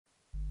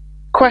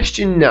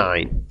Question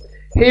 9.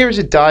 Here is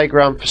a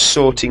diagram for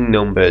sorting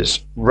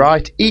numbers.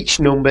 Write each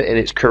number in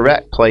its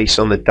correct place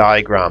on the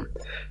diagram.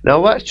 Now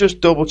let's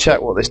just double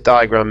check what this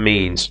diagram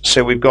means.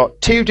 So we've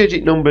got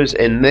 2-digit numbers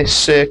in this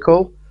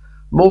circle,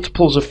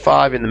 multiples of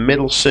 5 in the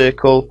middle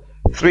circle,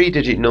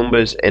 3-digit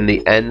numbers in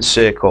the end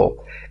circle.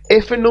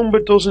 If a number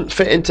doesn't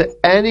fit into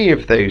any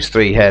of those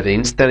three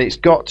headings, then it's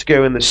got to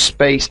go in the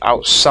space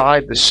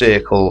outside the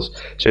circles.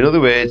 So in other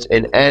words,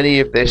 in any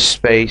of this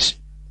space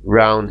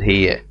round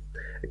here.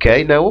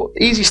 Okay, now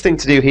the easiest thing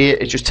to do here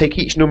is just take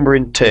each number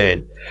in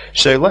turn.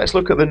 So let's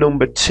look at the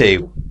number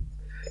 2.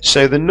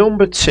 So the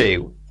number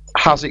 2,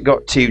 has it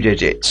got 2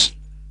 digits?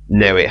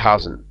 No, it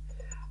hasn't.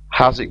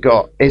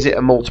 Is it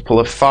a multiple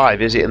of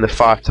 5? Is it in the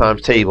 5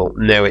 times table?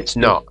 No, it's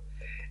not.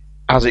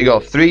 Has it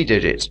got 3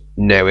 digits?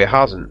 No, it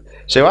hasn't.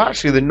 So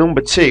actually the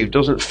number 2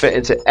 doesn't fit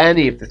into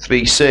any of the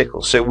 3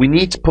 circles. So we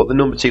need to put the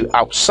number 2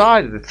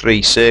 outside of the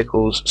 3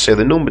 circles, so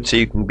the number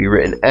 2 can be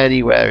written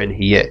anywhere in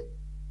here.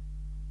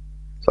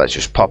 So let's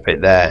just pop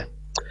it there.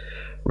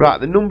 Right,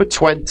 the number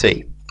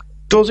 20.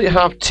 Does it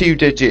have 2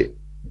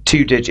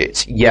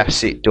 digits?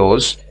 Yes, it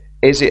does.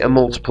 Is it a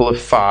multiple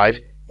of 5?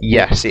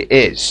 Yes, it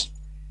is.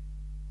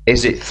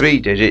 Is it 3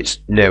 digits?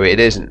 No, it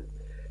isn't.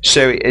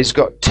 So it has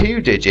got 2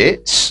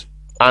 digits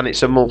and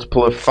it's a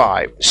multiple of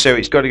 5. So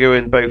it's got to go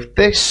in both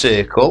this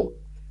circle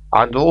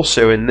and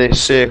also in this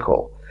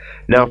circle.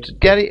 Now to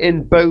get it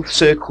in both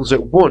circles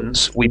at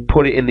once, we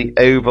put it in the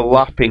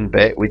overlapping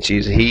bit, which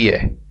is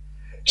here.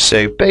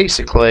 So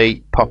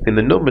basically, popping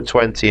the number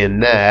 20 in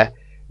there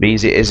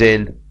means it is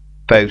in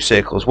both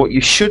circles. What you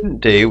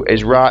shouldn't do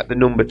is write the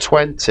number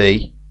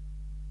 20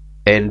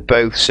 in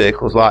both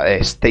circles like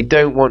this. They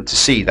don't want to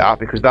see that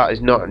because that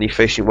is not an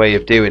efficient way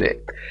of doing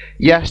it.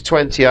 Yes,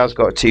 20 has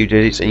got 2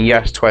 digits and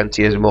yes,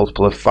 20 is a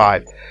multiple of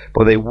 5.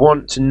 But they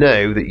want to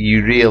know that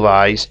you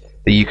realise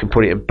that you can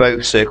put it in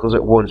both circles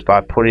at once by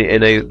putting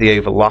it in the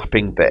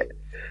overlapping bit.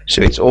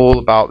 So it's all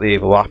about the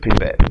overlapping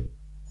bit.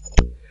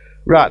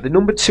 Right, the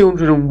number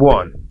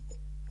 201,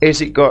 is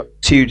it got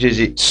 2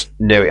 digits?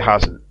 No, it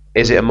hasn't.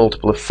 Is it a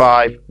multiple of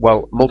 5?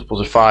 Well,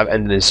 multiples of 5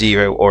 end in a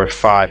 0 or a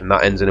 5, and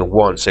that ends in a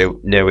 1,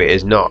 so no, it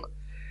is not.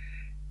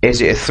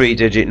 Is it a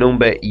 3-digit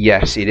number?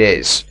 Yes, it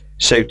is.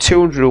 So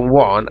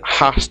 201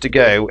 has to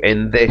go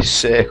in this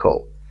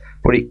circle,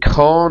 but it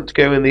can't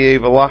go in the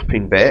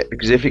overlapping bit,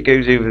 because if it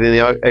goes over in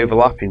the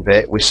overlapping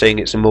bit, we're saying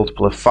it's a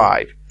multiple of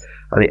 5.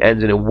 And it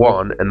ends in a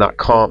 1, and that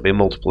can't be a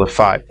multiple of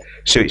 5.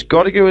 So it's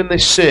got to go in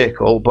this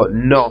circle, but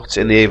not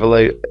in the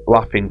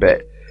overlapping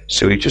bit.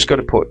 So we've just got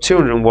to put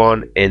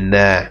 201 in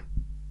there.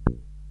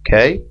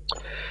 Okay.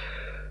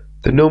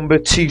 The number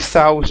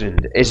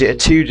 2000, is it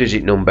a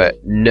 2-digit number?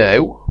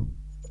 No.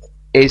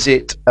 Is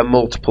it a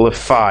multiple of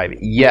 5?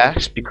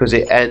 Yes, because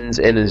it ends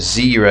in a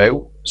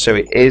 0, so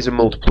it is a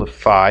multiple of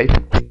 5.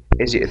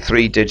 Is it a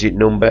 3-digit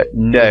number?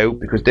 No,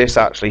 because this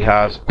actually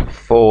has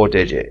 4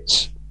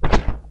 digits.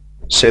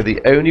 So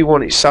the only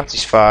one it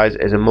satisfies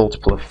is a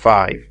multiple of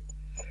 5.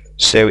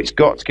 So it's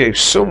got to go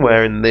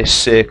somewhere in this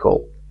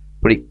circle.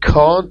 But it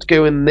can't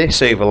go in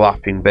this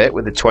overlapping bit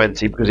with the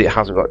 20 because it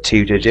hasn't got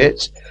 2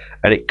 digits.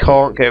 And it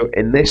can't go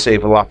in this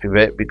overlapping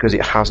bit because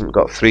it hasn't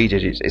got 3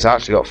 digits. It's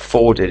actually got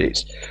 4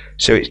 digits.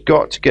 So it's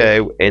got to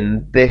go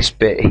in this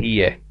bit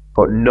here,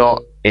 but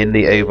not in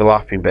the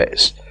overlapping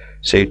bits.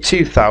 So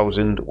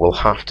 2000 will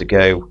have to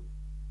go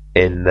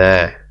in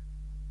there.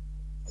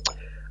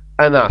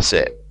 And that's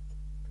it.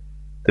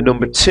 The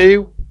number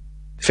 2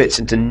 fits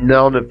into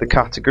none of the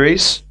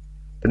categories.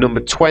 The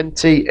number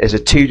 20 is a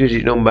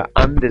 2-digit number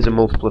and is a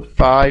multiple of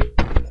 5.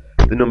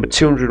 The number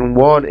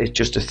 201 is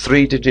just a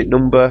 3-digit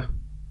number.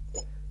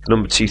 The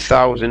number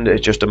 2000 is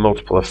just a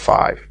multiple of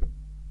 5.